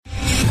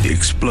the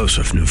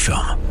explosive new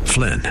film,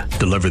 Flynn,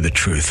 Deliver the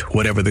Truth,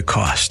 Whatever the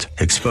Cost,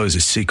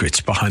 exposes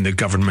secrets behind the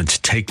government's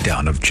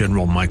takedown of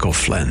General Michael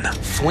Flynn.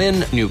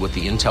 Flynn knew what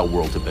the intel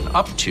world had been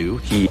up to.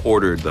 He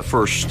ordered the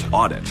first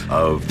audit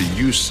of the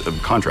use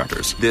of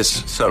contractors.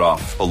 This set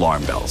off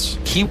alarm bells.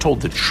 He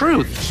told the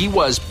truth. He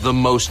was the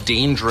most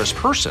dangerous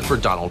person for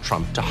Donald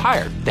Trump to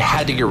hire. They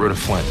had to get rid of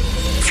Flynn.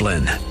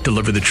 Flynn,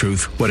 Deliver the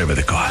Truth, Whatever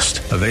the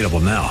Cost. Available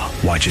now.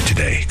 Watch it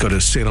today. Go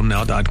to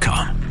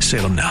salemnow.com.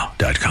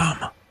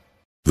 salemnow.com.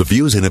 The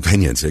views and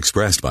opinions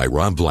expressed by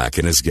Rob Black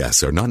and his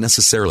guests are not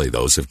necessarily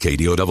those of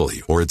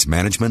KDOW or its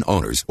management,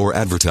 owners, or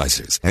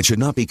advertisers and should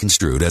not be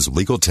construed as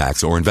legal,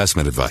 tax, or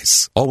investment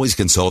advice. Always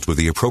consult with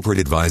the appropriate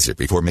advisor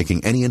before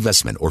making any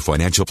investment or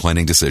financial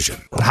planning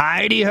decision.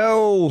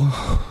 Heidi-ho!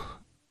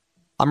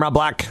 I'm Rob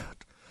Black,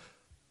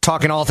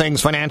 talking all things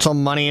financial,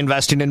 money,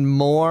 investing, and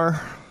more.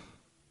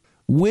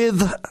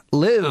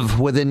 Live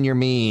within your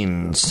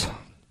means.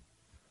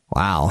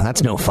 Wow,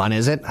 that's no fun,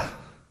 is it?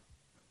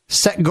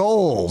 Set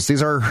goals.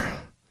 These are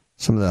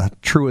some of the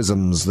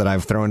truisms that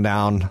I've thrown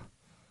down.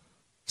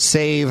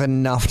 Save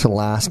enough to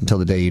last until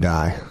the day you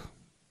die.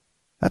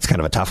 That's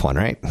kind of a tough one,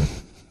 right?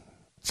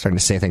 Starting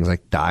to say things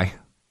like die.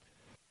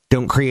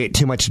 Don't create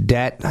too much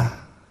debt.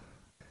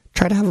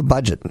 Try to have a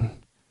budget.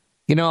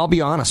 You know, I'll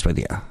be honest with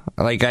you.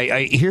 Like,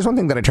 here's one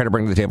thing that I try to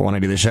bring to the table when I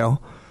do this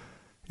show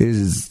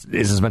is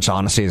as much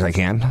honesty as I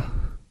can.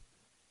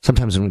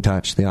 Sometimes when we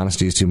touch, the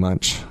honesty is too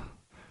much.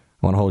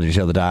 I want to hold you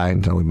till the die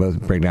until we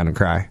both break down and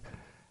cry.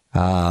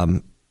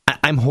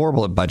 I'm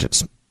horrible at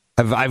budgets.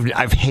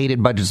 I've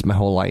hated budgets my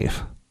whole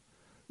life.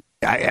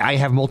 I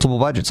have multiple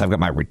budgets. I've got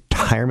my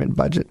retirement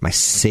budget, my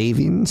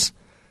savings.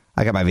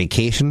 I got my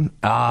vacation.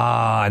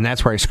 And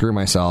that's where I screw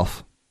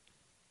myself.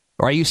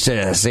 Or I used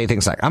to say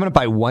things like, I'm going to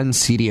buy one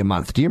CD a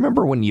month. Do you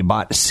remember when you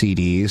bought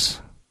CDs?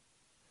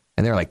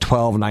 And they're like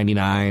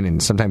 $12.99,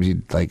 and sometimes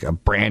you'd like a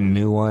brand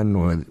new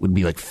one would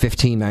be like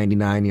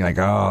 $15.99. You're like,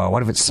 oh,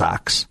 what if it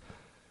sucks?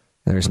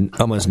 There's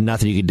almost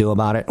nothing you could do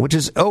about it, which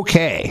is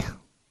okay.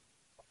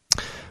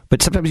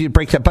 But sometimes you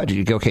break that budget.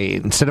 You go, okay,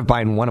 instead of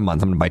buying one a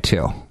month, I'm going to buy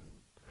two.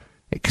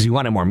 Because you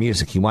wanted more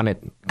music. You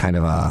wanted kind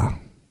of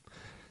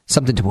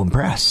something to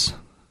impress.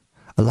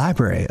 A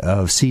library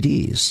of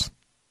CDs.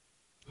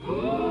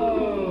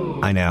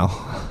 I know.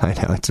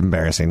 It's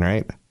embarrassing,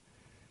 right?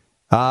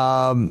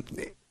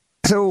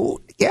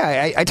 So,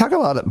 yeah, I talk a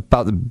lot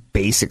about the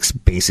basic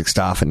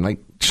stuff and like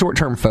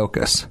short-term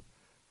focus.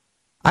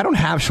 I don't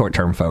have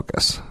short-term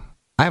focus.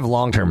 I have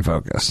long-term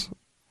focus.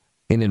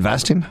 In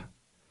investing,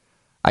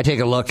 I take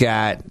a look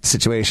at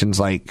situations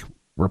like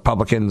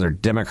Republicans or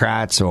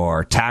Democrats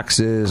or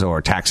taxes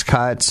or tax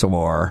cuts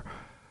or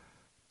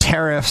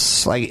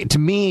tariffs. Like, to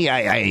me,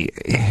 I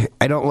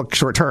don't look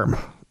short-term.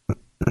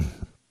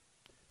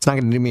 It's not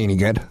going to do me any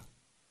good.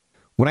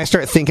 When I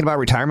start thinking about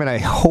retirement, I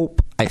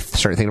hope I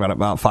start thinking about it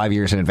about 5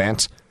 years in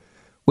advance,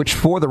 which,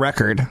 for the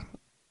record,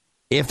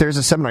 if there's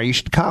a seminar, you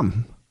should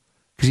come.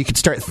 Because you can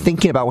start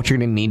thinking about what you're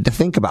going to need to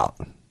think about.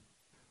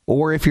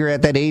 Or if you're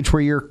at that age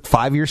where you're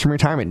 5 years from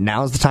retirement,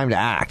 now's the time to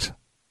act.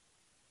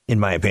 In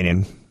my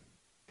opinion.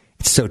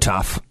 It's so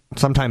tough.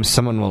 Sometimes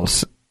someone will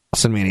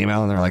send me an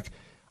email and they're like,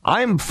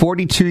 I'm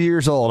 42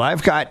 years old.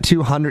 I've got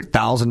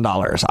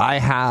 $200,000. I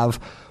have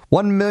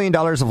 $1 million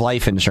of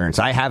life insurance.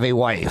 I have a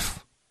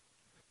wife.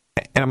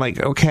 And I'm like,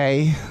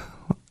 okay,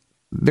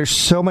 there's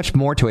so much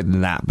more to it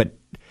than that. But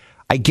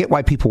I get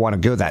why people want to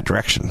go that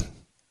direction.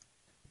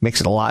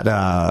 Makes it a lot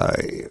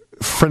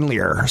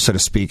friendlier, so to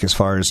speak, as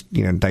far as,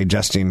 you know,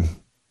 digesting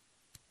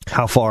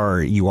how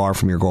far you are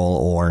from your goal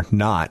or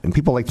not. And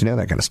people like to know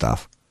that kind of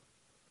stuff.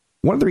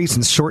 One of the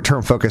reasons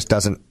short-term focus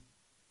doesn't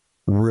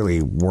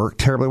really work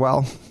terribly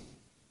well,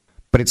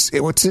 but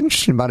what's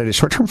interesting about it is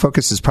short-term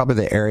focus is probably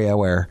the area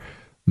where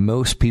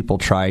most people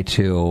try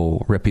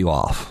to rip you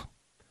off,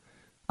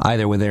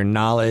 either with their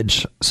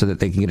knowledge so that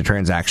they can get a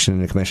transaction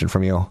and a commission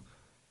from you,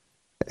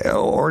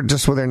 or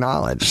just with their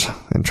knowledge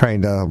and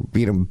trying to,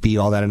 you know, be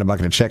all that in a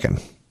bucket of chicken.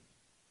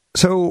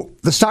 So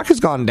the stock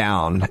has gone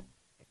down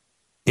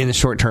in the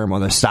short term, or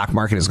the stock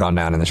market has gone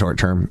down in the short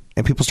term,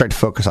 and people start to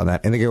focus on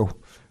that, and they go,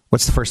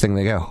 what's the first thing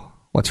they go?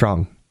 What's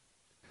wrong?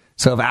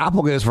 So if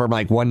Apple goes from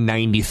like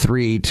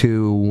 193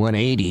 to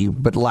 180,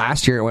 but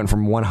last year it went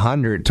from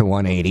 100 to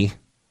 180,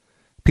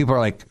 people are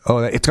like, oh,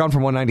 it's gone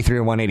from 193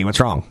 to 180.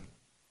 What's wrong?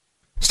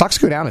 Stocks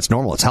go down. It's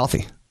normal. It's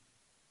healthy.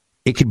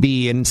 It could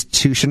be an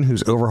institution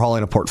who's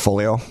overhauling a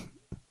portfolio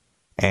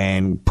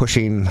and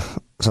pushing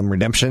some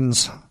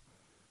redemptions.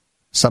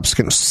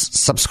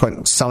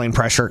 Subsequent selling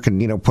pressure can,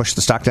 you know, push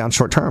the stock down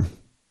short term.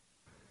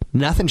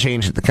 Nothing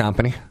changed at the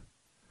company.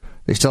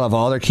 They still have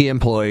all their key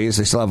employees.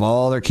 They still have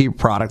all their key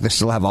product. They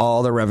still have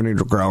all their revenue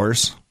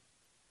growers.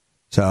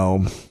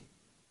 So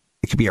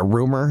it could be a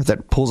rumor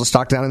that pulls the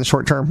stock down in the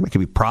short term. It could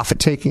be profit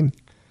taking.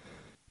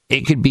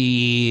 It could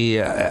be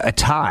a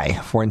tie.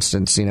 For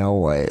instance, you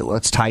know,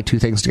 let's tie two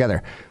things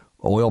together.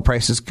 Oil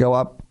prices go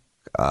up.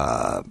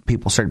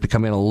 People start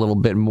becoming a little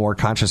bit more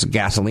conscious of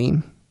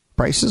gasoline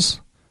prices.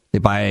 They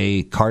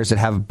buy cars that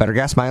have better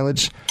gas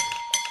mileage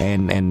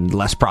and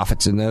less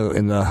profits in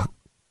the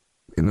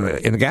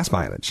in the gas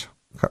mileage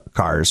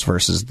cars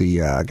versus the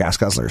gas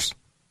guzzlers.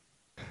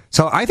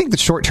 So I think the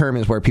short term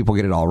is where people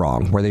get it all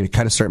wrong, where they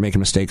kind of start making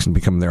mistakes and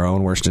become their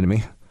own worst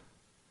enemy.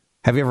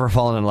 Have you ever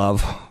fallen in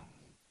love?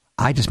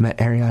 I just met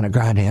Ariana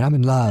Grande and I'm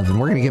in love and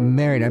we're going to get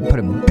married. I put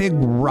a big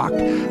rock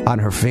on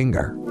her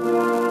finger.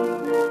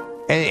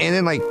 And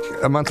then like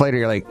a month later,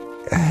 you're like,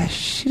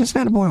 she doesn't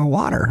know how to boil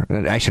water.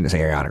 And I shouldn't say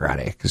Ariana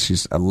Grande because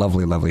she's a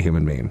lovely, lovely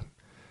human being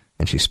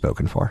and she's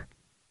spoken for.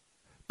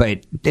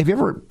 But have you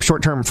ever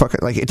short-term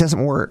like it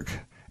doesn't work.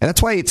 And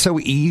that's why it's so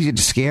easy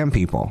to scam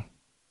people.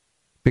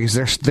 Because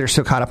they're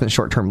so caught up in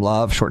short-term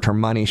love, short-term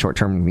money,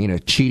 short-term,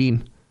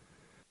 cheating.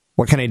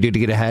 What can I do to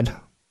get ahead?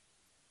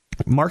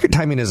 Market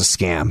timing is a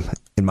scam,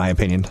 in my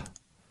opinion.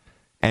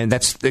 And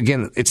that's,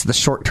 again, it's the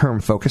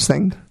short-term focus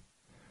thing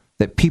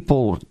that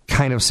people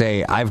kind of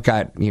say, I've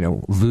got,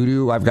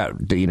 voodoo, I've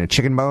got,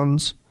 chicken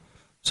bones.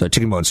 So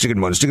chicken bones. Show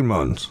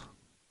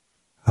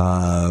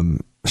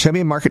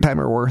me a market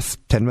timer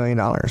worth $10 million.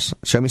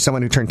 Show me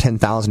someone who turned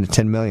 $10,000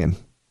 to $10 million.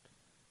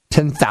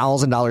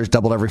 $10,000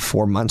 doubled every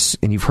 4 months,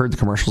 and you've heard the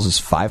commercials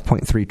is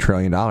 $5.3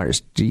 trillion.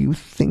 Do you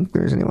think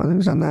there's anyone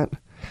who's done that?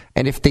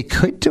 And if they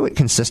could do it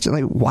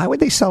consistently, why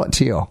would they sell it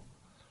to you?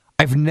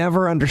 I've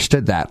never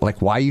understood that,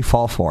 like why you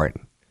fall for it.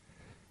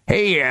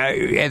 Hey,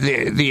 at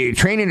the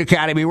training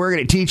academy, we're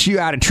going to teach you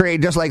how to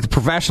trade just like the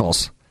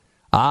professionals.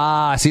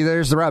 See,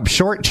 there's the rub.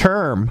 Short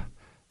term,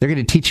 they're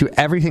going to teach you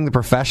everything the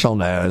professional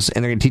knows,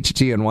 and they're going to teach it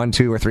to you in 1,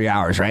 2, or 3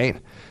 hours,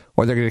 right?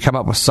 Or they're going to come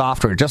up with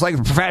software, just like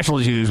the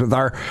professionals use with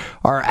our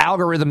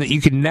algorithm that you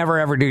can never,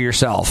 ever do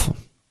yourself.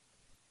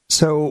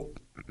 So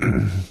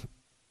the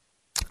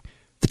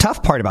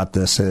tough part about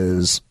this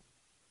is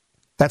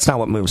that's not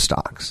what moves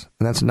stocks.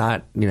 And that's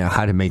not,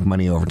 how to make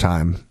money over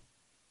time.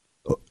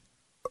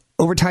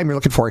 Over time, you're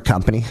looking for a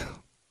company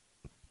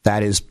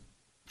that is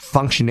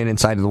functioning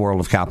inside of the world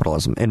of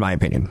capitalism, in my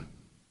opinion.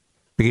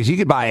 Because you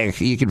could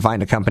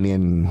find a company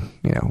in,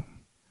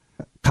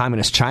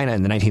 communist China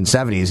in the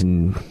 1970s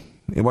and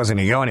it wasn't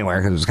going to go anywhere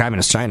because it was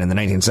communist China in the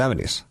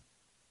 1970s.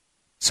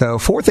 So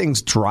 4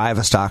 things drive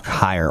a stock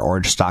higher or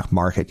a stock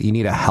market. You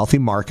need a healthy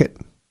market,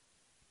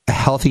 a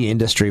healthy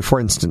industry.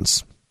 For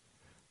instance,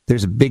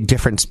 there's a big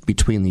difference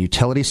between the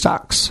utility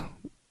stocks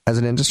as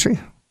an industry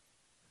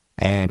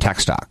and tech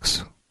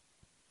stocks.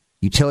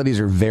 Utilities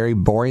are very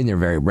boring. They're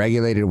very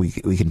regulated. We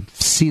can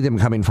see them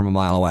coming from a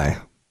mile away.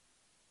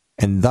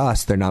 And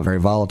thus, they're not very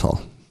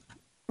volatile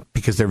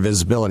because their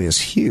visibility is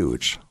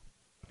huge.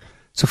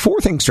 So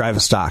 4 things drive a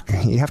stock.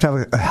 You have to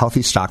have a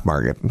healthy stock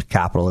market,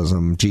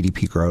 capitalism,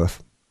 GDP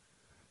growth.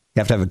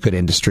 You have to have a good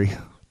industry.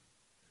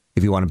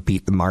 If you want to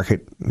beat the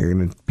market, you're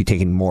going to be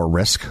taking more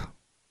risk.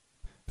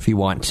 If you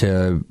want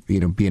to,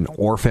 be an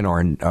orphan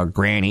or a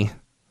granny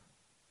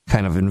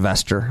kind of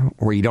investor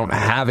where you don't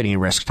have any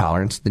risk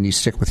tolerance, then you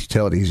stick with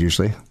utilities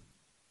usually.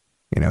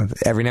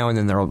 Every now and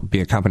then there will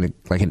be a company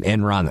like an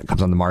Enron that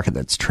comes on the market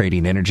that's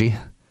trading energy.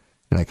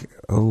 You're like,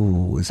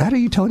 oh, is that a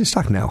utility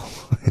stock? No,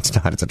 it's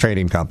not. It's a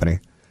trading company.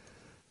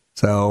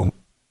 So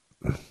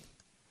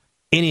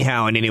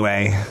anyhow and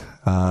anyway,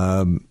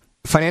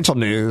 financial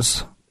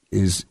news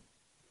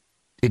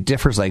it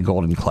differs like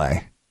gold and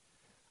clay.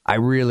 I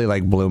really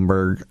like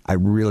Bloomberg. I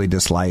really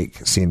dislike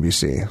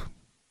CNBC.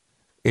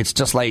 It's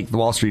just like the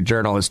Wall Street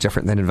Journal is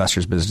different than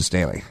Investors Business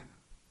Daily.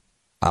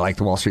 I like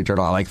the Wall Street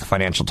Journal. I like the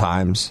Financial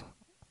Times.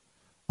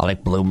 I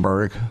like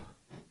Bloomberg.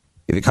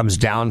 If it comes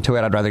down to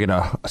it, I'd rather get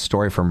a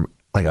story from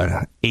like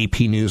an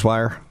AP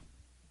Newswire.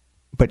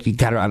 But you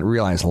got to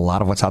realize a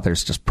lot of what's out there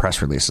is just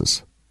press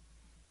releases.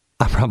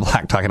 I'm Rob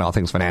Black, talking all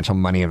things financial,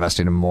 money,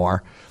 investing, and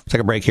more. We'll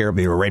take a break here.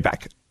 We'll be right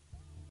back.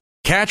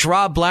 Catch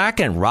Rob Black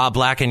and Rob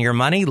Black and Your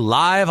Money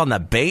live on the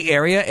Bay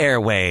Area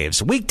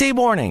airwaves, weekday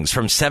mornings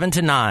from 7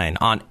 to 9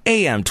 on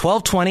AM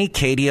 1220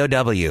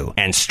 KDOW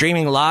and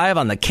streaming live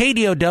on the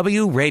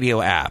KDOW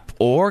radio app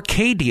or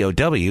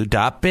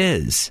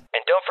KDOW.biz.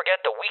 And don't forget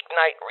the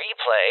weeknight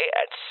replay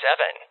at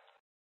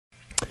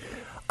 7.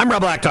 I'm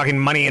Rob Black, talking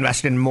money,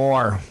 investing, and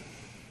more.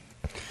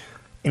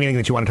 Anything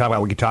that you want to talk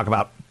about, we could talk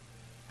about.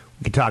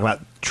 We could talk about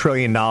 $1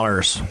 trillion.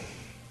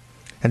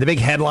 And the big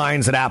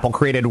headlines that Apple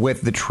created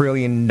with the $1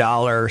 trillion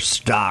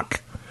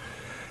stock.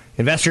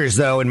 Investors,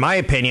 though, in my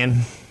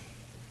opinion,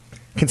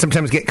 can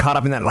sometimes get caught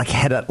up in that like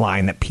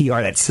headline, that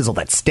PR, that sizzle,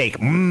 that steak.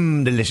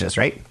 Delicious,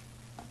 right?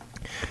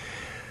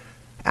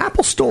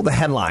 Apple stole the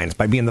headlines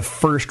by being the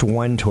first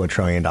one to $1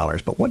 trillion.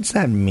 But what does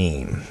that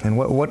mean? And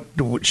what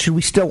should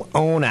we still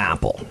own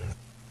Apple?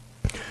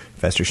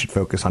 Investors should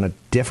focus on a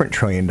different $1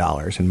 trillion,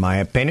 in my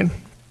opinion,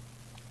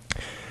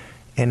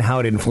 and how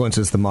it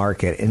influences the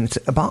market. And it's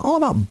all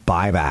about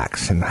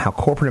buybacks and how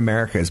corporate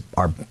America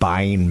are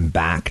buying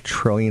back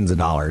trillions of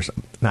dollars,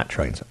 not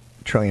trillions, $1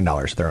 trillion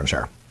of their own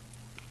share.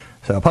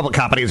 So public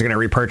companies are going to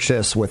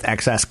repurchase with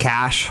excess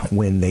cash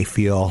when they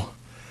feel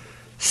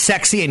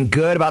sexy and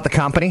good about the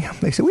company.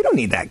 They say, we don't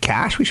need that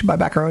cash. We should buy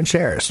back our own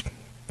shares.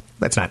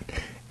 That's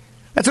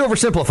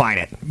oversimplifying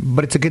it,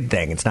 but it's a good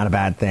thing. It's not a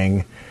bad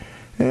thing.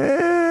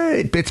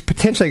 It's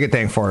potentially a good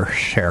thing for a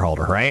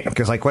shareholder, right?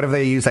 Because, what if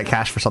they use that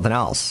cash for something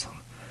else?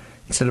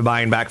 Instead of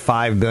buying back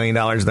 $5 billion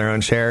of their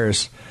own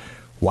shares,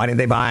 why didn't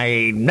they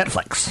buy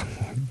Netflix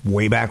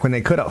way back when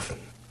they could have?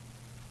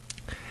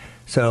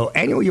 So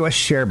annual U.S.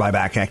 share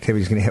buyback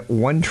activity is going to hit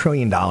 $1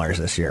 trillion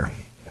this year.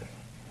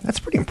 That's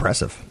pretty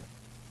impressive.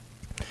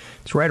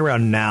 It's right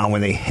around now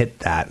when they hit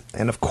that.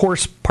 And, of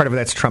course, part of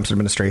that's Trump's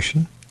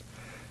administration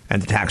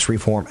and the Tax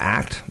Reform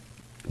Act,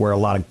 where a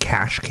lot of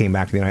cash came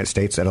back to the United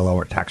States at a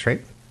lower tax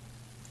rate.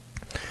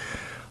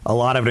 A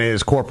lot of it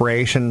is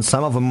corporations.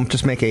 Some of them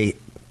just make a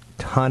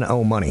ton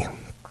of money.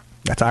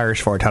 That's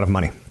Irish for a ton of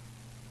money.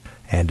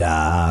 And what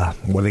are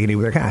they going to do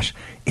with their cash?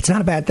 It's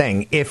not a bad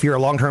thing. If you're a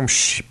long-term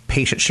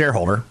patient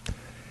shareholder,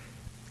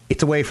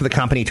 it's a way for the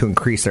company to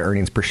increase their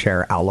earnings per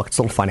share outlook. It's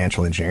a little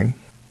financial engineering.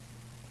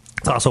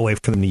 It's also a way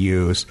for them to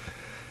use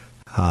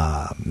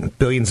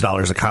billions of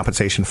dollars of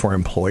compensation for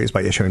employees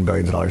by issuing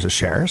billions of dollars of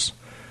shares.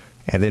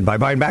 And then by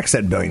buying back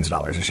said billions of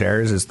dollars of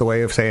shares is the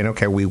way of saying,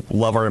 okay, we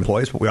love our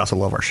employees, but we also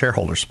love our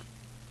shareholders.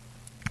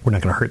 We're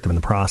not going to hurt them in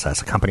the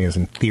process. A company is,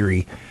 in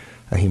theory,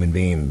 a human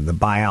being. The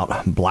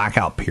buyout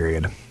blackout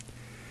period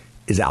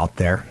is out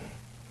there.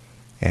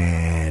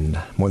 And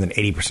more than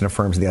 80% of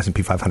firms in the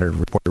S&P 500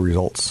 reported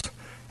results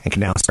and can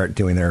now start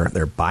doing their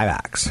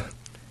buybacks.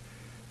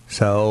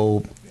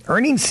 So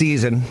earnings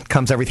season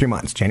comes every 3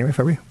 months, January,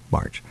 February,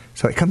 March.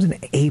 So it comes in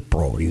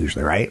April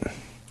usually, right?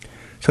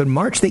 So in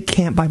March, they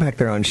can't buy back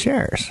their own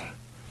shares.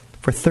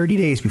 For 30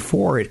 days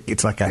before,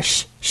 it's like a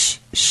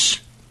shh.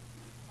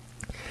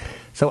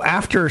 So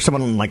after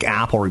someone like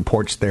Apple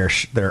reports their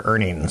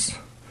earnings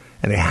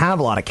and they have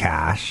a lot of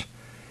cash,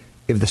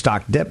 if the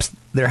stock dips,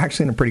 they're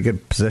actually in a pretty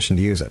good position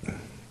to use it.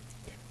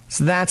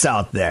 So that's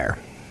out there.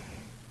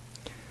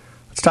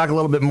 Let's talk a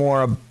little bit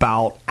more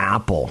about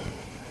Apple.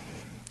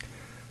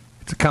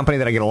 It's a company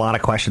that I get a lot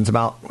of questions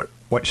about.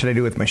 What should I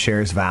do with my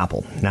shares of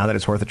Apple now that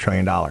it's worth $1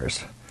 trillion?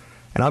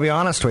 And I'll be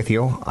honest with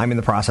you, I'm in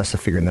the process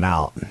of figuring that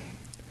out.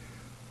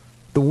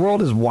 The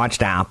world has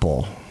watched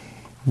Apple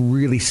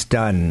really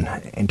stun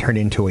and turn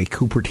into a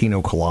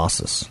Cupertino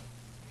colossus.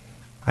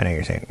 I know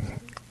you're saying,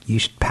 you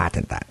should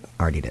patent that.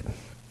 I already did.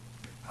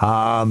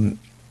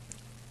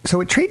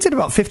 So it trades at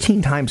about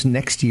 15 times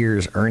next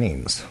year's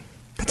earnings.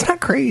 That's not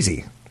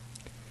crazy.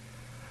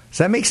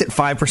 So that makes it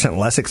 5%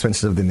 less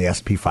expensive than the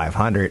S&P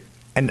 500.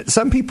 And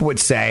some people would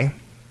say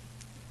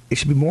it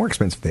should be more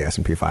expensive than the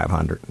S&P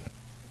 500.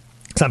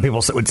 Some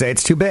people would say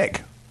it's too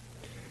big.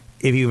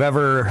 If you've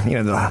ever,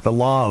 the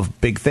law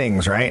of big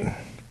things, right?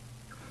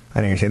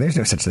 I know you're saying there's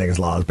no such thing as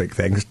law of big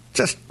things.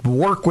 Just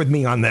work with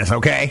me on this,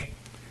 okay?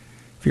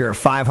 If you're a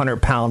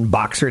 500-pound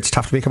boxer, it's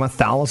tough to become a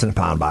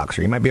 1,000-pound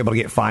boxer. You might be able to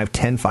get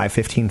 5'10",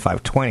 5'15",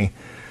 5'20",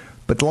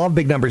 but the law of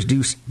big numbers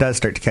does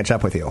start to catch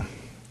up with you.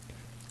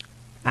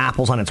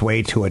 Apple's on its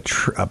way to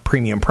a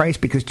premium price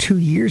because 2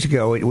 years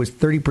ago it was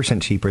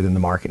 30% cheaper than the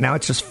market. Now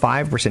it's just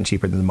 5%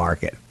 cheaper than the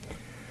market.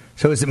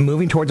 So is it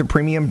moving towards a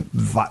premium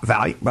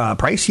value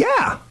price?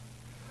 Yeah.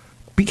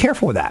 Be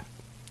careful with that,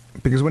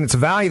 because when it's a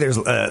value,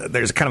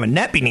 there's kind of a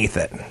net beneath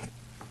it.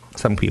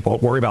 Some people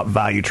worry about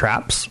value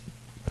traps.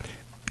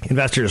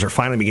 Investors are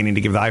finally beginning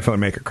to give the iPhone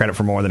maker credit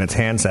for more than its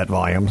handset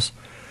volumes.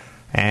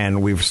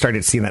 And we've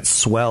started seeing that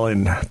swell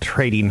in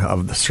trading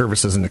of the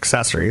services and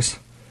accessories.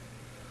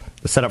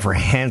 The setup for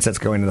handsets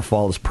going into the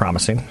fall is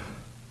promising.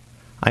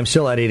 I'm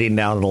still editing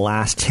down the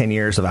last 10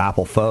 years of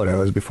Apple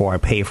Photos before I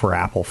pay for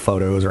Apple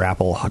Photos or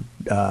Apple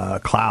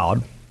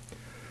Cloud.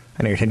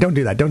 I know you're saying, don't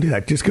do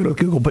that. Just go to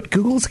Google. But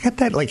Google's got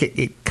that, like,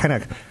 it kind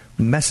of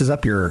messes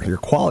up your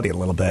quality a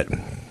little bit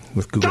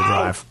with Google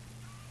Drive.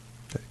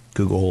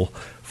 Google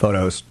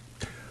Photos,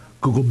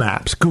 Google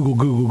Maps,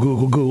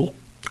 Google.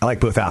 I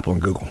like both Apple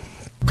and Google.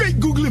 Great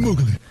googly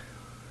moogly.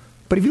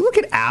 But if you look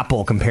at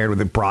Apple compared with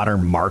the broader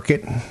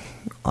market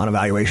on a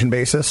valuation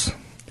basis,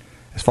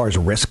 as far as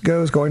risk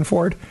goes going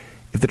forward,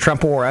 if the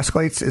Trump war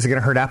escalates, is it going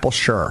to hurt Apple?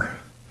 Sure.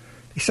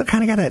 They still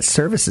kind of got that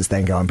services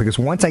thing going, because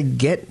once I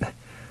get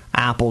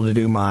Apple to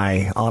do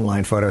my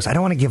online photos, I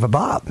don't want to give them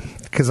up,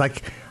 because I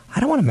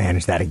don't want to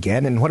manage that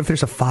again. And what if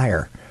there's a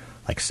fire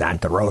like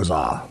Santa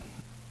Rosa,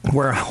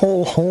 where a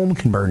whole home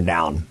can burn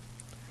down?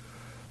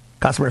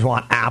 Customers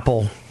want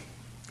Apple,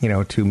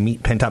 to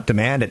meet pent-up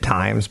demand at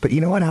times. But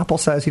you know what? Apple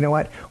says, we've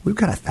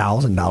got a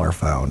 $1,000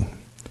 phone.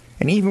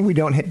 And even if we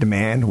don't hit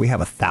demand, we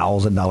have a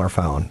 $1,000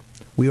 phone.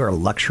 We are a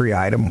luxury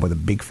item with a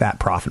big fat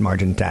profit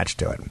margin attached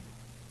to it.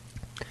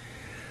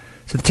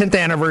 So the 10th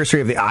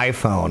anniversary of the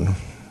iPhone,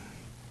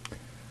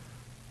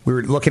 we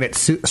were looking at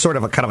sort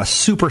of a kind of a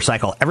super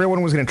cycle.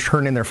 Everyone was going to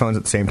turn in their phones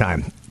at the same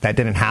time. That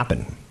didn't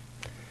happen.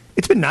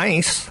 It's been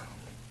nice.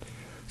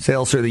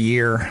 Sales for the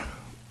year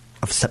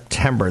of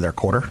September, their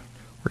quarter,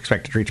 we're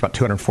expected to reach about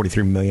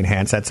 243 million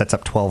handsets. That's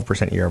up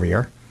 12% year over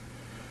year.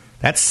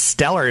 That's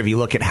stellar if you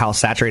look at how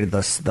saturated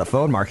the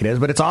phone market is,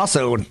 but it's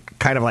also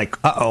kind of like,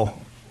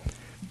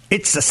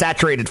 it's a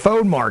saturated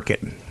phone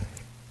market.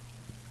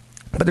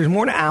 But there's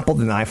more to Apple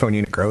than the iPhone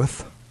unit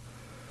growth.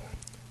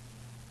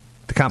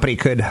 The company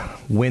could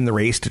win the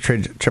race to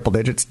triple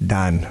digits.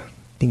 Done.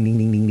 Ding, ding,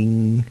 ding, ding,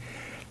 ding.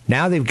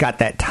 Now they've got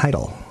that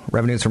title.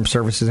 Revenues from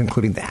services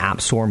including the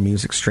App Store,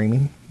 music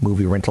streaming,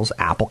 movie rentals,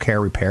 Apple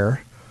Care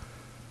repair,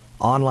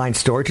 online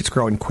storage, it's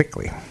growing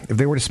quickly. If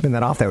they were to spin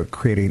that off, that would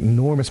create an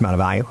enormous amount of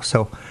value.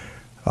 So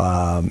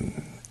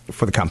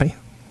for the company,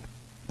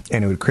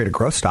 and it would create a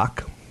growth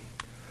stock.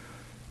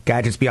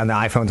 Gadgets beyond the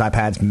iPhones,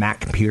 iPads, Mac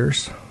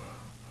computers.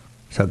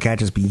 So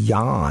gadgets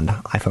beyond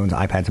iPhones,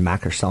 iPads, and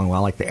Mac are selling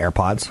well, like the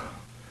AirPods,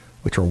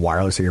 which are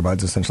wireless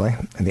earbuds essentially,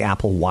 and the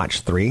Apple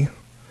Watch 3,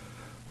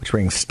 which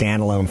brings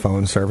standalone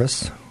phone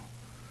service.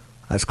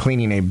 I was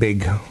cleaning a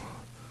big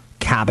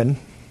cabin,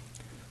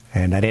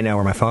 and I didn't know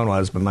where my phone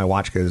was, but my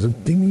watch goes,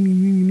 ding, ding,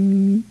 ding,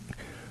 ding.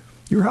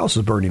 Your house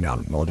is burning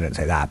down. Well, it didn't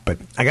say that, but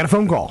I got a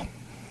phone call.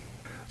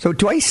 So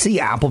do I see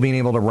Apple being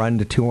able to run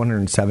to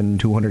 207,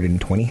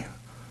 220?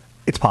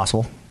 It's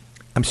possible.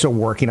 I'm still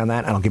working on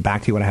that, and I'll get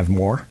back to you when I have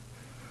more.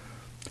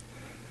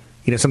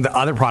 You know, some of the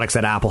other products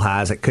that Apple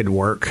has that could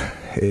work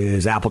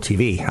is Apple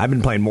TV. I've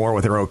been playing more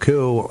with the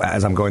Roku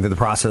as I'm going through the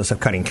process of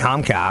cutting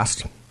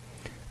Comcast.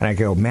 And I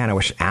go, man, I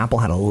wish Apple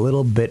had a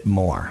little bit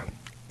more.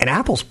 And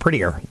Apple's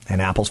prettier,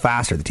 and Apple's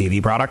faster, the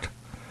TV product.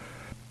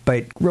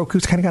 But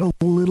Roku's kind of got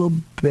a little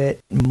bit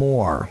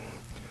more.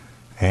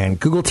 And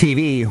Google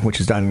TV, which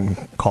is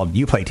called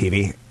Uplay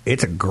TV,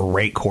 it's a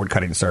great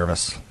cord-cutting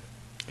service.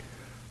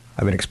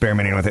 I've been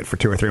experimenting with it for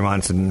 2 or 3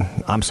 months, and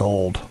I'm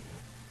sold.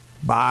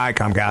 Bye,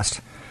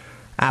 Comcast.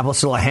 Apple's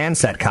still a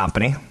handset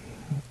company.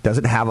 Does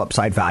it have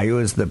upside value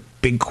is the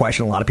big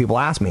question a lot of people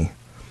ask me.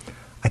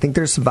 I think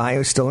there's some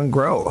value still in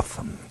growth.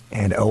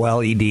 And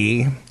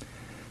OLED,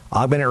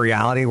 augmented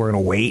reality, we're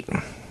going to wait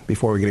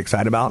before we get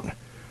excited about.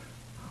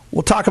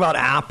 We'll talk about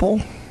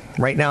Apple.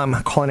 Right now, I'm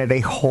calling it a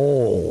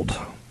hold.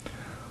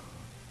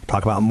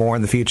 Talk about more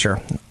in the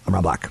future. I'm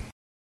Rob Black.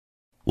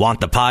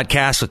 Want the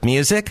podcast with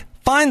music?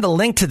 Find the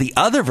link to the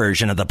other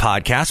version of the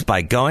podcast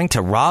by going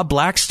to Rob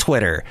Black's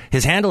Twitter.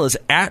 His handle is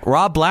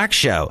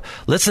 @RobBlackShow.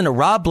 Listen to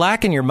Rob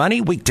Black and Your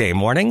Money weekday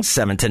mornings,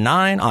 7 to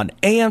 9 on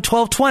AM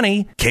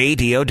 1220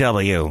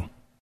 KDOW.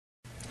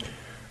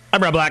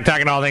 I'm Rob Black,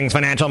 talking all things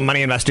financial,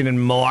 money, investing,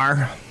 and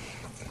more.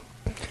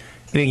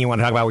 Anything you want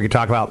to talk about, we can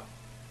talk about.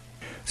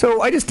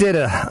 So I just did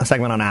a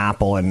segment on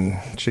Apple, and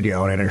should you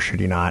own it or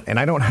should you not? And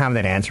I don't have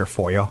that answer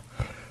for you.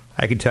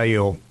 I can tell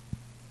you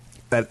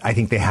that I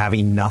think they have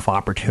enough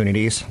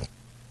opportunities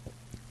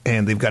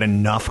and they've got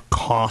enough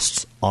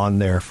costs on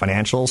their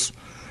financials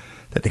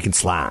that they can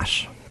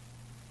slash.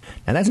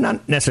 And that's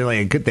not necessarily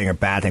a good thing or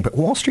bad thing, but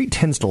Wall Street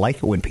tends to like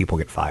it when people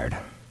get fired.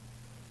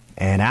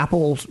 And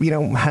Apple,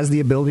 has the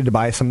ability to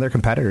buy some of their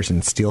competitors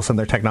and steal some of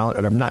their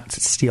technology, or not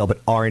steal, but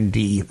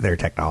R&D their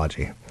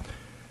technology.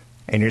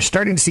 And you're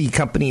starting to see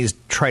companies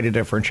try to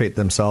differentiate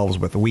themselves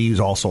with, we use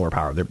all solar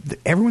power.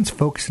 Everyone's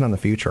focusing on the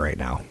future right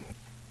now.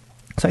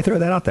 So I throw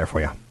that out there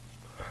for you.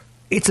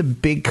 It's a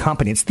big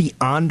company. It's the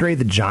Andre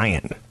the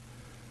Giant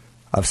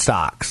of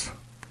stocks.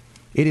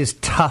 It is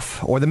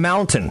tough, or the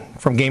Mountain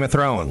from Game of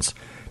Thrones,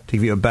 to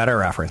give you a better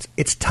reference.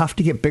 It's tough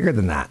to get bigger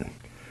than that.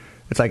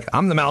 It's like,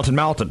 I'm the Mountain,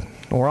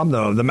 or I'm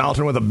the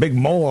mountain with a big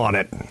mole on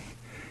it.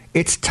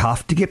 It's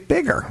tough to get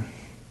bigger.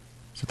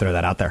 So throw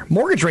that out there.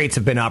 Mortgage rates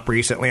have been up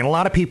recently, and a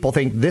lot of people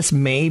think this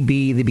may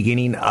be the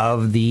beginning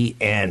of the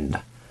end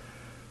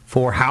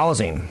for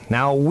housing.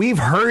 Now, we've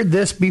heard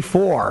this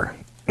before,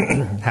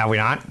 have we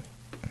not?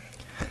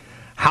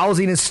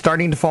 Housing is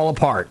starting to fall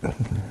apart.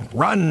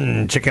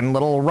 Run, Chicken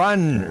Little,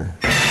 run.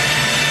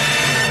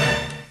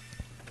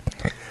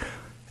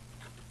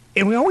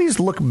 And we always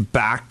look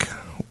back,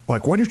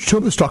 like, why did you tell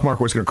me the stock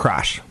market was going to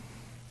crash?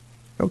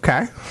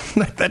 Okay,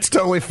 that's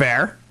totally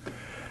fair.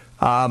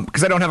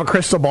 Because I don't have a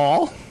crystal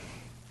ball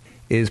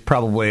is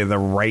probably the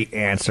right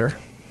answer.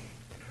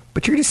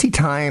 But you're going to see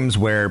times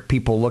where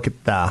people look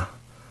at the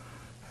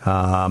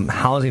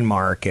housing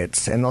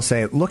markets and they'll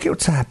say, look at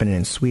what's happening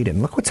in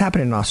Sweden. Look what's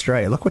happening in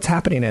Australia. Look what's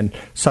happening in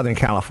Southern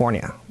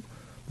California.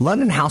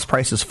 London house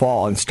prices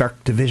fall in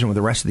stark division with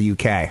the rest of the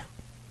UK.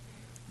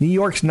 New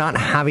York's not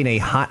having a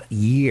hot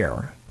year.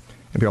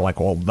 And people are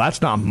like, well,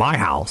 that's not my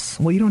house.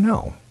 Well, you don't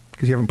know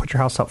because you haven't put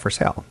your house up for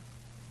sale.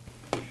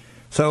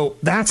 So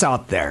that's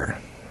out there.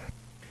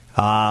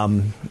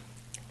 And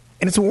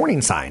it's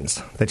warning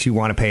signs that you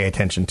want to pay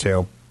attention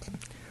to.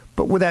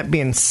 But with that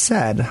being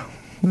said,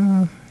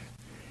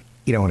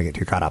 you don't want to get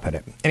too caught up in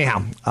it.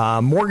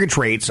 Anyhow, mortgage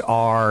rates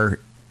are,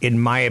 in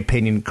my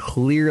opinion,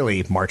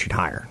 clearly marching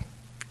higher,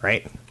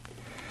 right?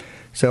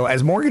 So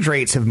as mortgage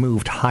rates have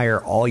moved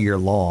higher all year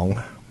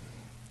long,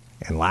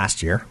 and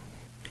last year,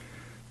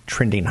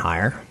 trending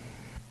higher,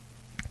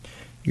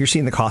 you're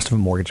seeing the cost of a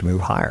mortgage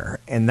move higher.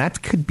 And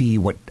that could be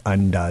what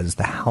undoes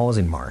the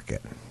housing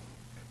market.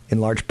 In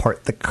large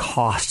part, the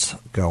costs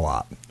go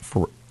up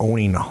for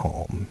owning a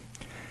home.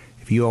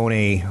 If you own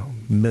a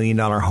 $1 million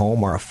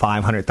home or a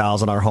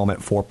 $500,000 home at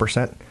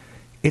 4%,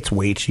 it's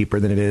way cheaper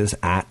than it is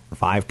at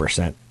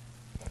 5%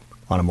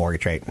 on a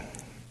mortgage rate.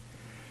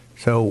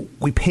 So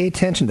we pay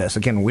attention to this.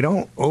 Again, we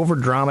don't over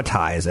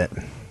dramatize it.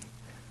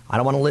 I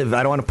don't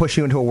want to push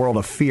you into a world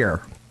of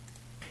fear.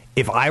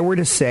 If I were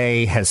to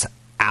say, has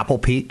Apple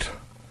peaked?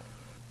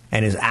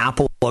 And is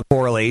Apple a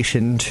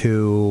correlation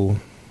to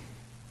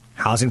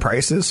housing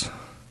prices?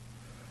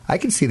 I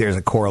can see there's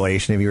a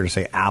correlation. If you were to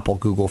say Apple,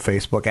 Google,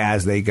 Facebook,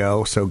 as they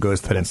go, so goes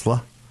the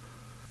peninsula.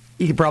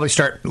 You could probably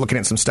start looking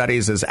at some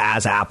studies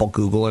as Apple,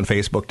 Google, and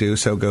Facebook do,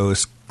 so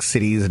goes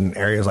cities and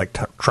areas like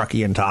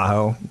Truckee and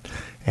Tahoe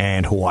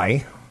and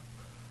Hawaii.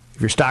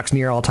 If your stock's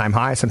near all-time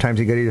high, sometimes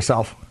you go to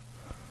yourself,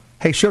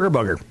 hey, sugar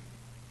booger,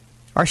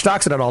 our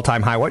stock's at an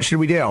all-time high. What should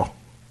we do?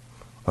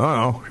 I don't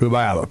know. Should we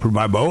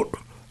buy a boat?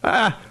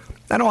 I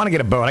don't want to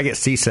get a boat. I get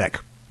seasick.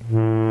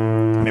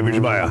 Maybe we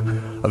should buy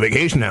a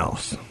vacation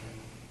house.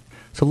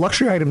 So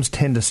luxury items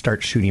tend to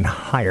start shooting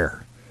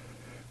higher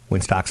when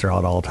stocks are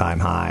at all-time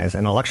highs,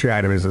 and a luxury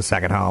item is a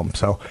second home.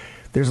 So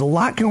there's a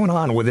lot going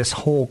on with this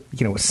whole,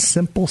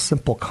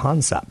 simple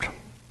concept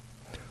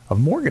of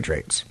mortgage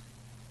rates.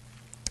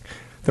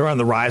 They're on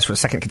the rise for a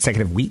second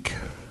consecutive week.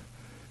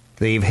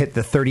 They've hit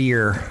the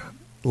 30-year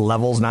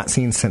levels not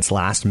seen since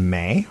last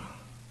May.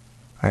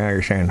 I know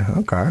you're saying,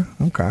 okay.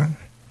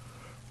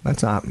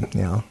 That's not,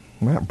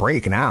 we're not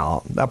breaking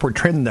out. The upward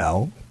trend,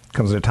 though,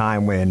 comes at a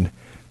time when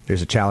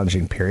there's a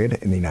challenging period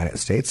in the United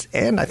States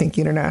and I think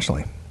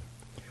internationally.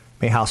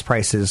 May house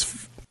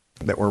prices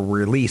that were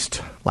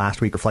released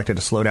last week reflected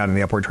a slowdown in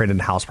the upward trend in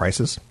house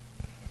prices.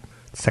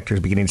 The sector is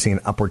beginning to see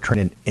an upward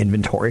trend in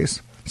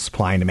inventories,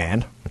 supply and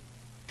demand.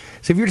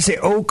 So if you were to say,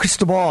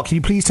 crystal ball, can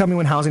you please tell me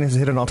when housing has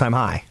hit an all-time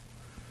high?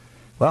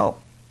 Well,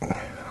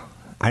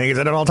 I think it's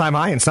at an all-time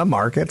high in some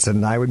markets,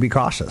 and I would be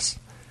cautious.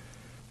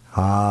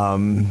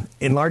 In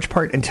large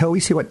part, until we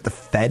see what the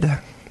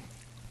Fed...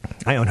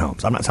 I own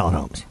homes. I'm not selling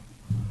homes.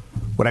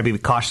 Would I be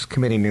cautious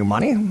committing new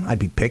money? I'd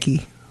be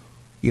picky.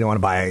 You don't want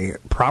to buy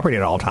property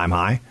at an all-time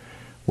high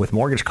with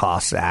mortgage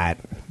costs at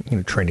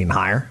trending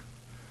higher.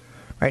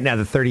 Right now,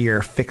 the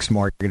 30-year fixed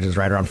mortgage is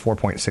right around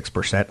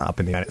 4.6% up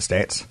in the United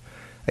States.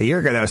 A year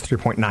ago, that was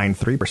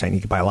 3.93%. You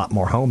could buy a lot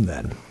more home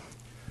then.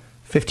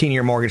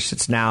 15-year mortgage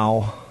sits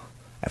now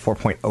at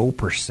 4.0%,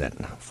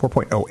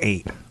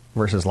 4.08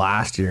 versus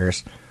last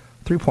year's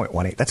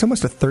 3.18. That's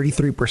almost a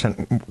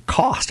 33%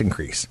 cost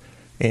increase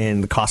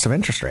in the cost of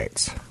interest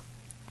rates.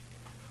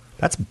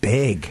 That's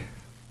big.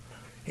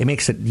 It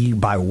makes it you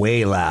buy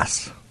way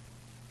less.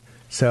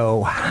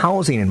 So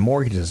housing and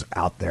mortgages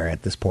out there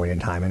at this point in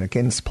time, and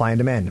again, supply and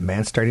demand.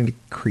 Demand's starting to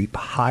creep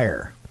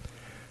higher.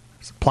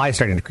 Supply is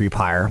starting to creep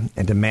higher,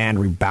 and demand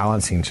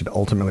rebalancing should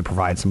ultimately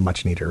provide some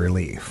much-needed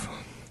relief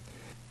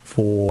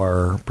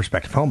for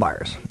prospective home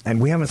buyers.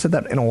 And we haven't said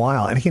that in a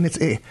while. And again,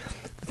 the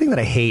thing that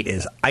I hate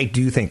is I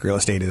do think real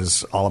estate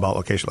is all about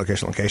location,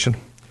 location, location.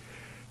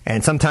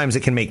 And sometimes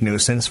it can make no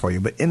sense for you.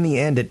 But in the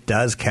end, it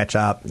does catch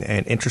up.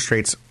 And interest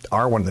rates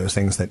are one of those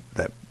things that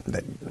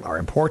are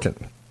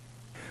important.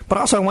 But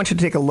also, I want you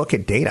to take a look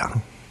at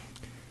data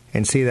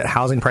and see that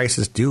housing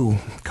prices do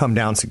come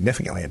down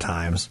significantly at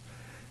times.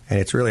 And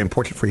it's really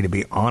important for you to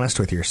be honest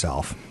with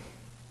yourself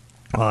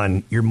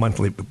on your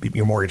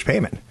mortgage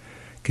payment.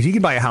 Because you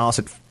can buy a house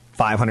at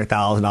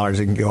 $500,000.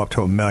 It can go up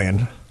to $1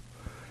 million.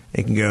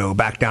 It can go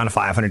back down to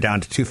 $500,000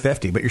 down to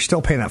 $250,000. But you're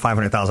still paying that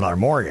 $500,000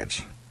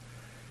 mortgage.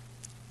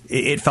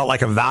 It felt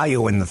like a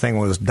value when the thing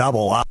was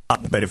double up,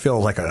 but it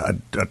feels like a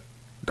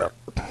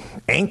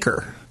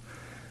anchor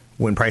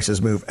when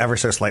prices move ever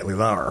so slightly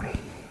lower.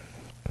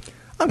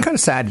 I'm kind of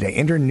sad today.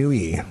 Indra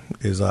Nooyi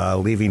is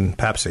leaving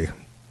Pepsi.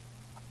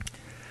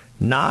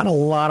 Not a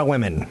lot of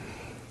women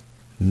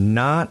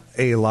run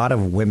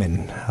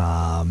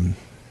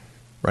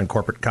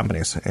corporate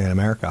companies in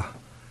America.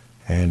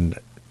 And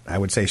I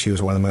would say she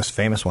was one of the most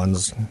famous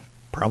ones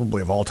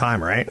probably of all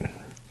time, right?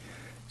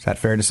 Is that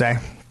fair to say?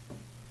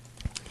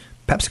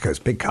 PepsiCo's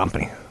big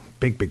company.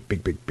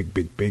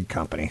 Big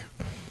company.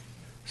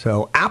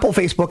 So Apple,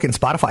 Facebook, and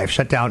Spotify have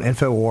shut down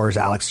InfoWars'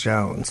 Alex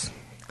Jones.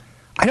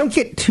 I don't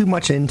get too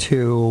much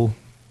into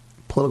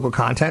political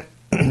content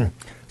as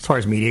far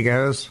as media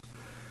goes.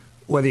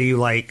 Whether you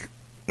like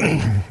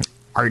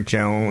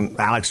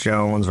Alex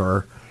Jones,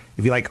 or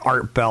if you like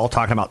Art Bell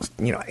talking about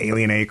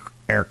alien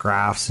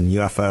aircrafts and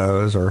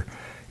UFOs, or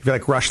if you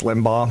like Rush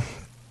Limbaugh,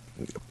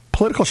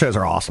 political shows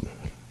are awesome.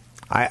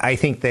 I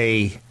think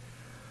they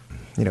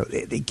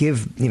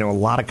give a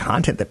lot of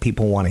content that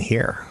people want to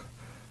hear.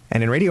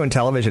 And in radio and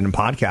television and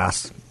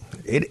podcasts,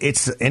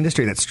 it's an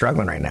industry that's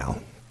struggling right now.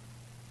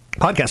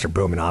 Podcasts are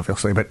booming,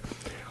 obviously, but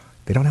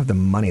they don't have the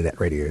money that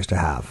radio used to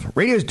have.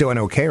 Radio's doing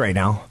okay right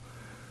now,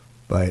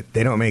 but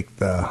they don't make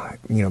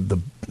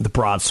the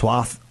broad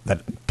swath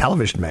that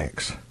television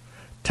makes.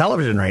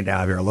 Television right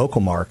now, if you're a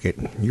local market,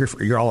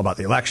 you're all about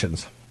the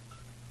elections.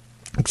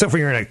 Except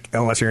for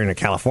unless you're in a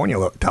California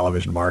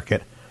television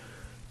market,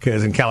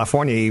 because in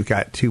California you've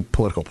got two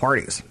political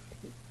parties.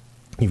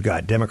 You've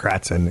got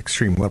Democrats and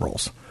extreme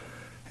liberals.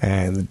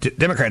 And the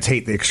Democrats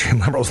hate the extreme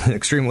liberals, and the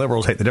extreme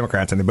liberals hate the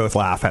Democrats, and they both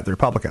laugh at the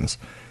Republicans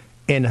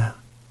in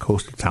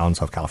coastal towns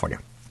of California.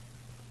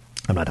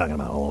 I'm not talking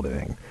about all of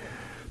it.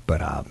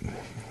 But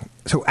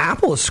so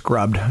Apple has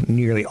scrubbed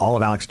nearly all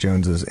of Alex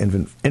Jones's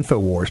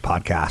InfoWars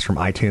podcast from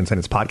iTunes and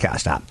its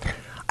podcast app.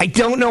 I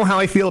don't know how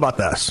I feel about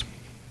this.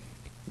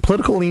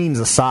 Political leanings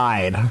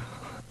aside,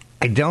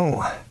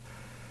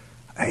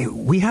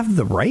 we have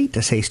the right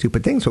to say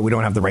stupid things, but we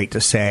don't have the right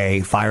to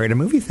say fire at a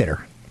movie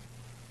theater.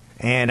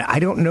 And I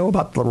don't know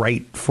about the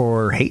right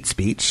for hate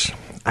speech.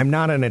 I'm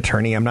not an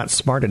attorney. I'm not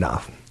smart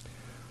enough.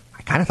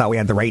 I kind of thought we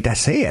had the right to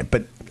say it,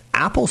 but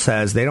Apple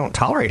says they don't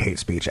tolerate hate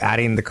speech,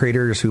 adding the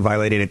creators who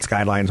violated its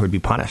guidelines would be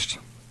punished.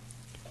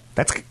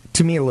 That's,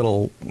 to me, a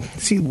little...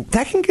 See,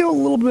 that can get a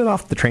little bit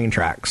off the train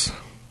tracks.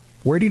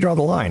 Where do you draw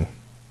the line?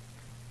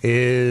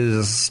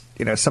 Is,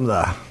 some of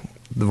the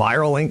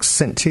viral links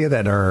sent to you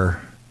that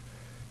are,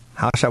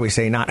 how shall we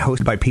say, not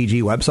hosted by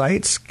PG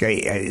websites?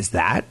 Is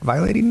that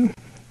violating,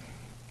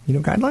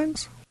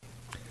 guidelines?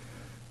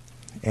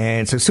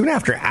 And so soon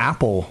after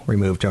Apple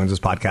removed Jones's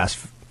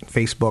podcast,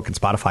 Facebook and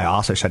Spotify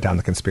also shut down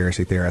the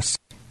conspiracy theorists.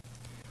 And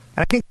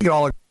I think you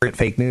all agree that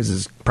fake news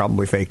is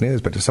probably fake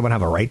news, but does someone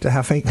have a right to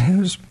have fake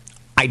news?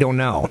 I don't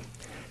know.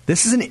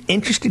 This is an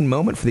interesting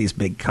moment for these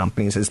big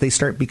companies as they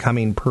start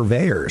becoming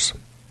purveyors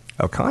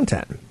of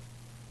content.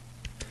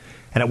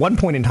 And at one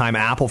point in time,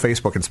 Apple,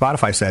 Facebook, and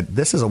Spotify said,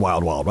 this is a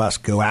wild, wild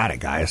west. Go at it,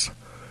 guys.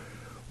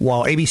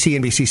 While ABC,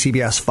 NBC,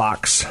 CBS,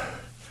 Fox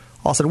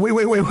all said, wait.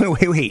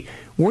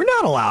 We're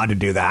not allowed to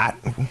do that.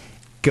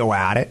 Go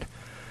at it.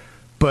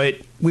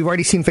 But we've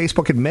already seen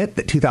Facebook admit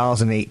that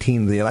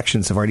 2018, the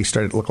elections have already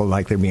started looking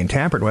like they're being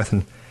tampered with.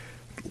 And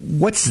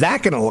what's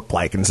that going to look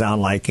like and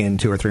sound like in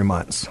 2 or 3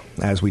 months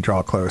as we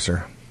draw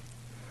closer?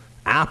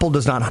 Apple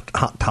does not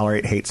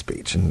tolerate hate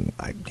speech, and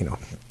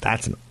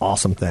that's an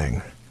awesome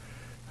thing.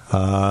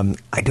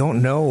 I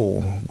don't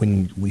know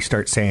when we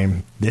start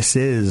saying this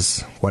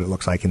is what it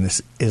looks like and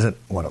this isn't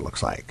what it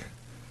looks like.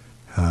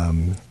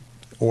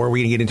 Or are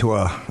we going to get into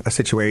a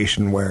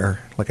situation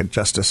where, like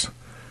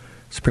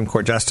Supreme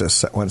Court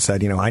Justice once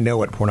said, I know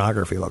what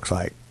pornography looks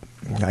like.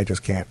 I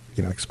just can't,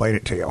 explain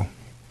it to you.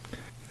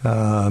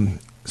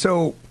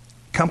 So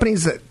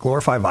companies that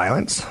glorify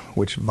violence,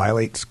 which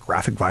violates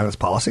graphic violence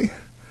policy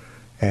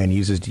and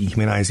uses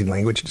dehumanizing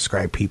language to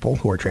describe people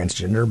who are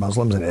transgender,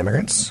 Muslims, and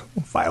immigrants,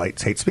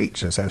 violates hate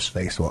speech, as says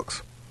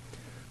Facebook's.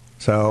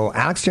 So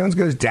Alex Jones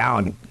goes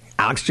down.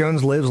 Alex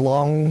Jones lives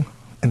long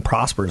and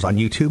prospers on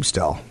YouTube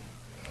still.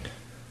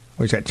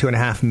 He's got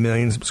 2.5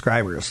 million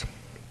subscribers.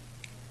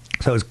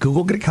 So is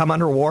Google going to come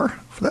under war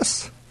for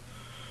this?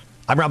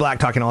 I'm Rob Black,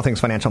 talking all things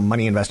financial,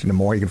 money, investing, and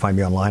more. You can find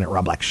me online at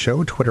Rob Black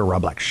Show, Twitter,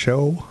 Rob Black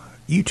Show,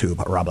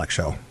 YouTube, Rob Black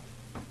Show.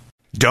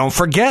 Don't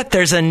forget,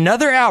 there's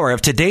another hour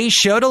of today's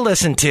show to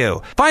listen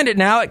to. Find it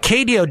now at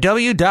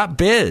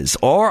KDOW.biz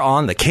or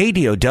on the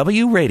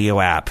KDOW radio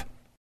app.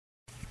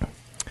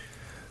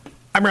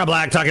 I'm Rob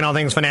Black, talking all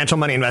things financial,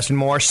 money, investing, and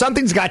more.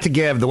 Something's got to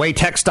give. The way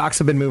tech stocks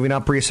have been moving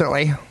up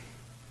recently,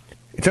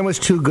 it's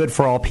almost too good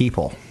for all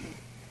people.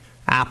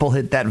 Apple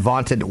hit that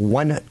vaunted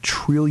 $1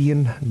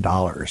 trillion.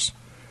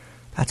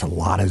 That's a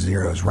lot of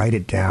zeros. Write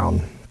it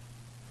down.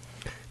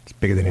 It's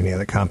bigger than any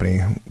other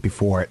company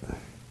before it.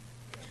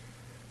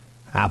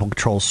 Apple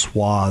controls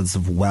swaths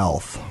of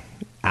wealth.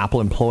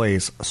 Apple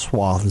employs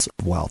swaths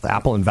of wealth.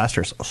 Apple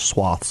investors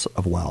swaths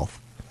of wealth.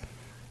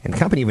 And the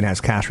company even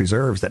has cash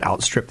reserves that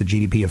outstrip the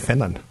GDP of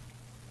Finland.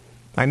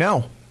 I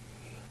know.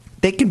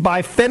 They can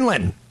buy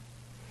Finland,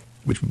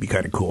 which would be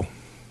kind of cool.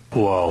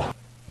 Whoa.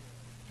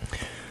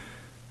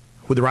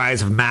 With the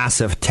rise of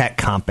massive tech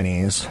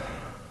companies,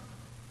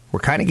 we're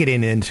kind of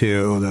getting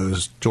into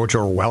those George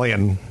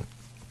Orwellian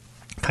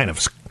kind of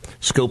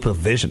scope of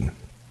vision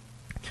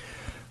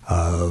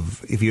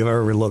of, have you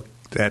ever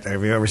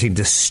seen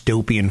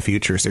dystopian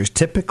futures? There's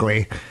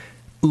typically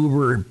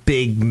uber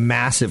big,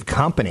 massive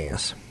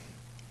companies,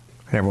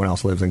 and everyone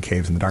else lives in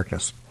caves in the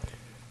darkness.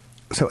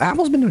 So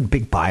Apple's been doing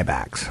big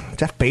buybacks.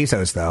 Jeff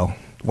Bezos, though,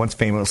 once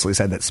famously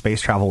said that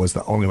space travel was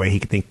the only way he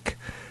could think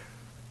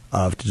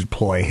of to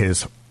deploy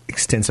his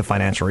extensive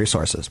financial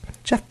resources.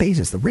 Jeff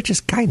Bezos, the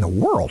richest guy in the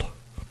world,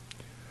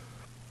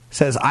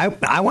 says,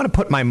 I want to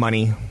put my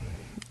money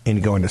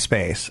into going to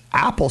space.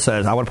 Apple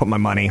says, I want to put my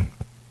money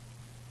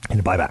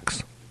into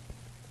buybacks.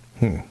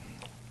 Then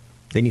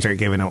you start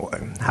giving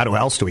away. How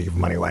else do we give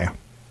money away?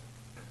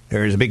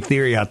 There's a big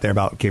theory out there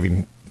about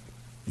giving,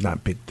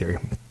 not big theory,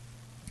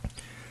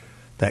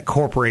 that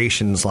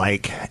corporations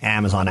like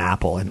Amazon,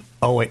 Apple, and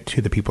owe it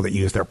to the people that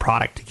use their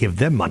product to give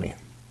them money.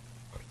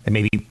 And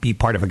maybe be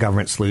part of a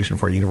government solution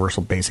for a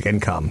universal basic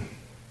income,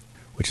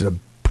 which is a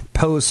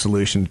proposed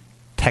solution to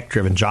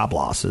tech-driven job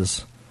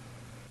losses.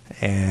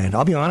 And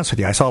I'll be honest with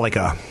you, I saw like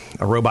a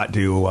robot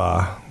do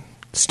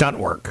stunt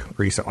work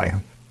recently.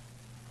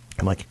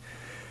 I'm like,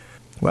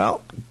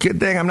 well, good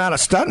thing I'm not a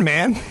stunt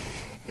man.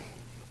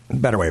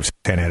 Better way of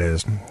saying it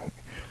is,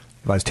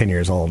 if I was 10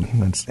 years old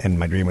and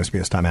my dream was to be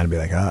a stunt man, I'd be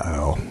like,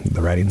 uh-oh,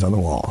 the writing's on the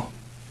wall.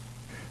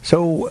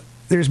 So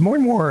there's more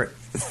and more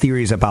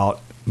theories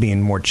about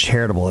being more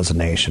charitable as a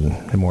nation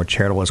and more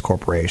charitable as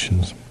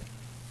corporations.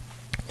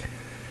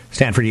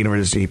 Stanford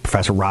University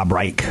professor Rob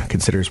Reich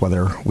considers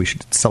whether we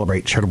should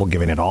celebrate charitable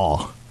giving at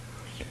all.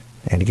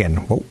 And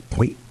again,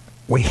 wait.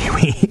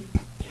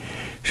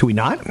 Should we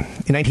not?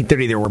 In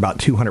 1930, there were about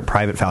 200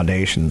 private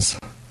foundations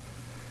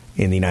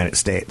in the United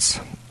States.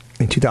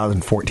 In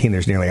 2014,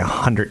 there's nearly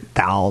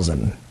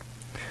 100,000.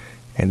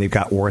 And they've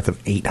got worth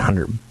of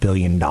 $800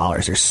 billion.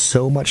 There's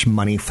so much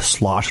money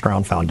sloshed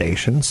around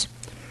foundations.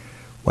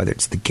 whether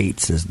it's the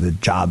Gateses, the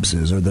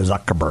Jobses, or the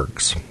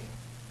Zuckerbergs.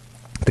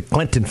 The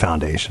Clinton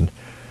Foundation,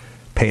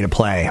 pay to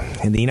play.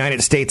 In the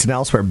United States and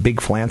elsewhere,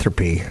 big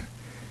philanthropy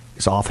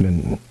is often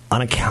an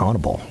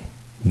unaccountable,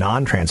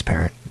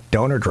 non-transparent,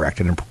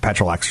 donor-directed, and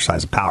perpetual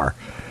exercise of power.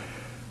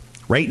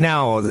 Right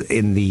now,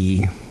 in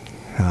the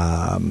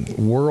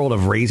world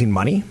of raising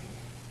money,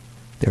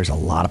 there's a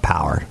lot of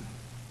power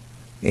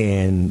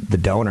in the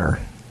donor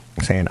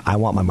saying, I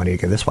want my money to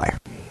go this way.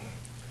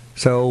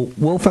 So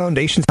will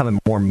foundations have a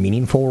more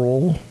meaningful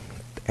role?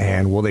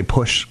 And will they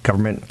push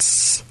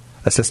government's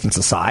assistance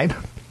aside?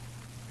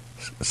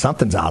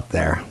 Something's out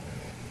there.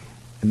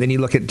 And then you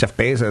look at Jeff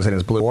Bezos and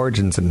his Blue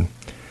Origins, and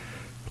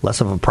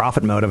less of a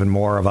profit motive and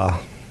more of a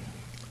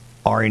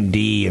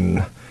R&D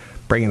and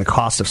bringing the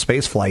cost of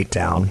space flight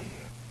down.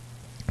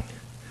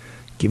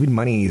 Giving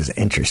money is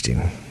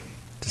interesting,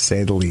 to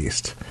say the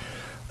least.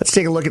 Let's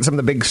take a look at some of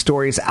the big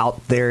stories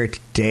out there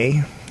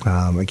today.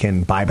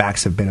 Again,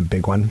 buybacks have been a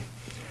big one.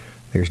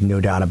 There's no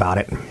doubt about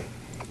it.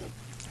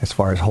 As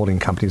far as holding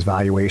companies'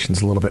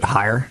 valuations a little bit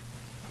higher.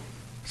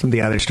 Some of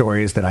the other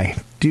stories that I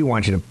do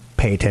want you to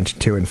pay attention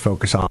to and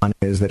focus on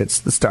is that it's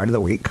the start of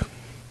the week.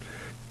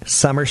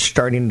 Summer's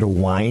starting to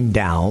wind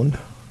down.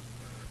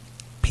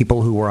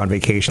 People who were on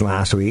vacation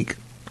last week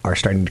are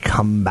starting to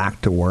come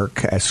back to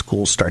work as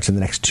school starts in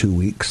the next 2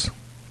 weeks.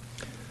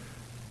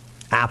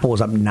 Apple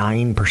was up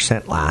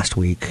 9% last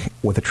week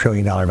with a $1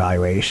 trillion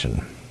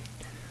valuation.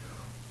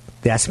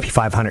 The S&P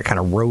 500 kind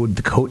of rode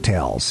the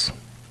coattails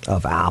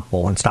of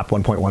Apple and stopped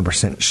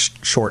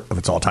 1.1% short of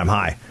its all-time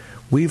high.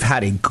 We've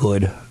had a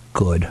good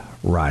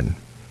run.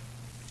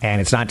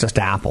 And it's not just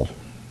Apple.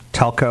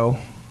 Telco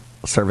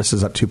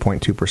services up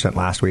 2.2%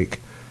 last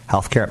week.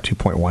 Healthcare up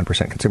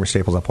 2.1%. Consumer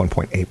staples up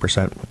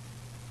 1.8%.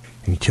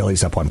 And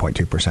utilities up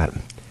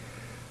 1.2%.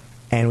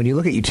 And when you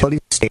look at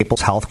utilities,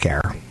 staples,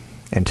 healthcare,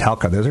 and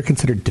telco, those are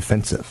considered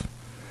defensive.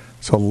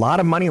 So a lot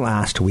of money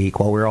last week,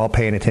 while we were all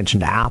paying attention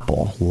to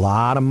Apple, a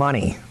lot of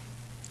money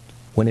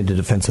went into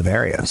defensive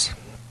areas.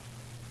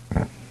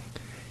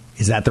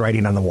 Is that the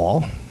writing on the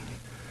wall?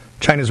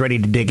 China's ready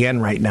to dig in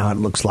right now, it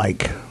looks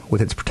like,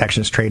 with its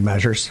protectionist trade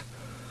measures.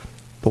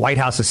 The White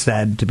House is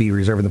said to be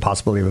reserving the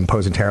possibility of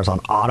imposing tariffs on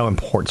auto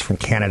imports from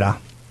Canada.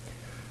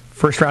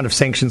 First round of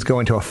sanctions go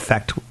into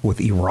effect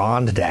with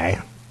Iran today.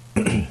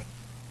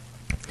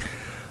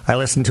 I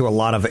listened to a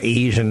lot of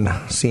Asian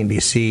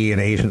CNBC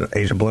and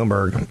Asia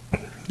Bloomberg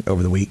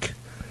over the week.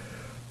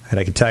 And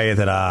I can tell you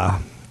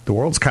that the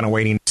world's kind of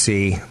waiting to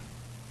see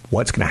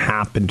what's going to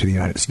happen to the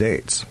United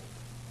States.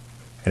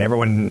 And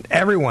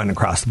everyone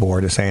across the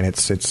board is saying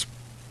it's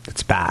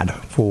bad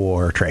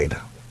for trade.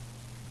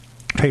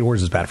 Trade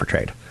wars is bad for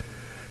trade.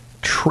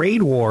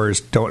 Trade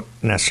wars don't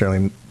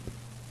necessarily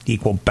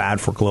equal bad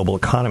for global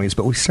economies,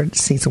 but we start to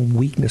see some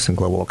weakness in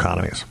global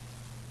economies.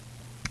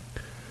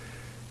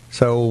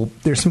 So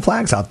there's some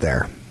flags out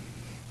there.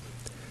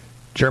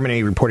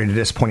 Germany reported a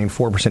disappointing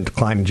 4%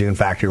 decline in June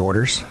factory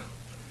orders.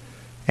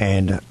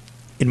 And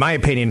in my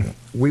opinion,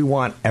 we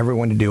want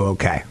everyone to do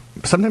okay.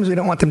 Sometimes we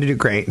don't want them to do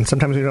great, and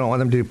sometimes we don't want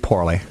them to do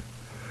poorly.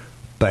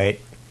 But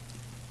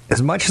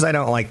as much as I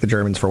don't like the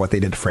Germans for what they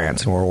did to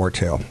France in World War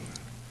II,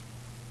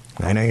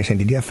 I know you're saying,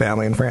 did you have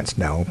family in France?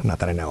 No, not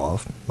that I know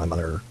of. My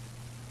mother...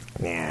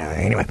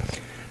 Anyway.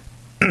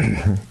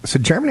 So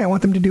Germany, I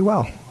want them to do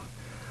well.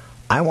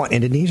 I want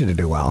Indonesia to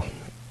do well.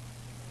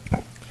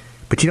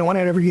 But you don't want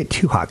it to ever get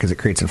too hot because it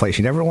creates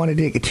inflation. You never want it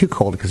to get too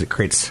cold because it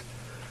creates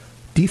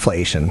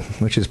deflation,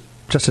 which is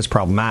just as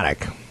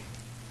problematic.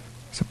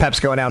 So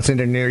PepsiCo announced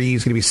Indonesia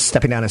is going to be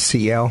stepping down as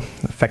CEO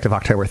effective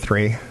October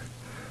 3. A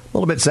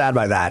little bit sad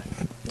by that.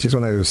 She's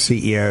one of those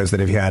CEOs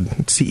that if you had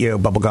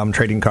CEO bubblegum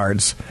trading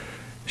cards,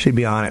 she'd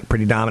be on it.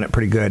 Pretty dominant,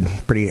 pretty good,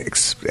 pretty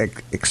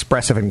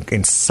expressive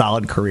and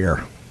solid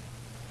career.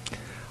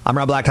 I'm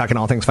Rob Black, talking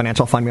all things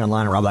financial. Find me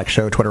online at Rob Black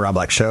Show, Twitter Rob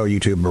Black Show,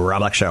 YouTube Rob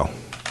Black Show.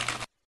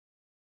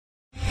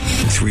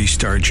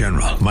 3-star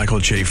General Michael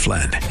J.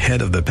 Flynn,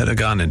 head of the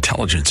Pentagon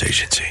Intelligence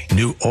Agency,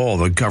 knew all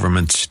the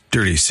government's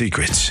dirty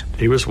secrets.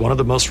 He was one of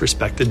the most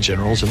respected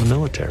generals in the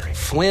military.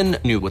 Flynn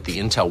knew what the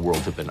intel world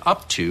had been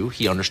up to.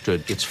 He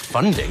understood its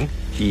funding.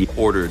 He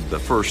ordered the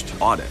first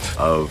audit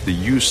of the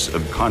use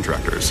of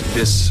contractors.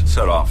 This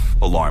set off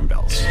alarm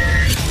bells.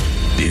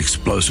 The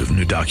explosive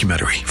new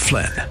documentary,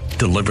 Flynn,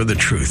 Deliver the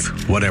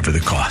Truth, Whatever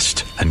the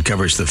Cost,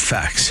 uncovers the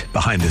facts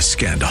behind this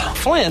scandal.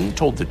 Flynn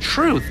told the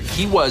truth.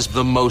 He was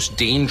the most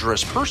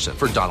dangerous person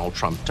for Donald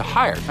Trump to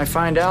hire. I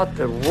find out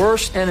the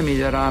worst enemy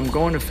that I'm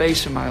going to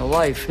face in my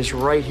life is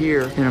right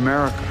here in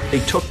America. They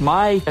took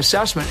my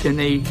assessment and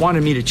they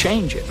wanted me to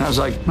change it. And I was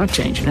like, I'm not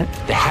changing it.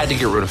 They had to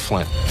get rid of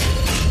Flynn.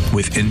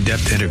 With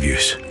in-depth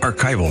interviews,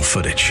 archival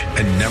footage,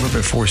 and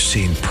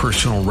never-before-seen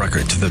personal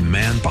records of the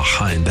man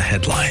behind the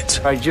headlines.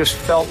 I just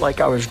felt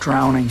like I was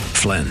drowning.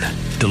 Flynn,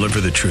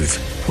 Deliver the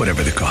Truth,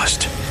 Whatever the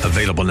Cost.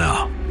 Available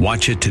now.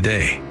 Watch it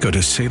today. Go to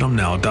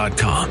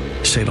salemnow.com.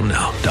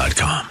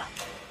 salemnow.com.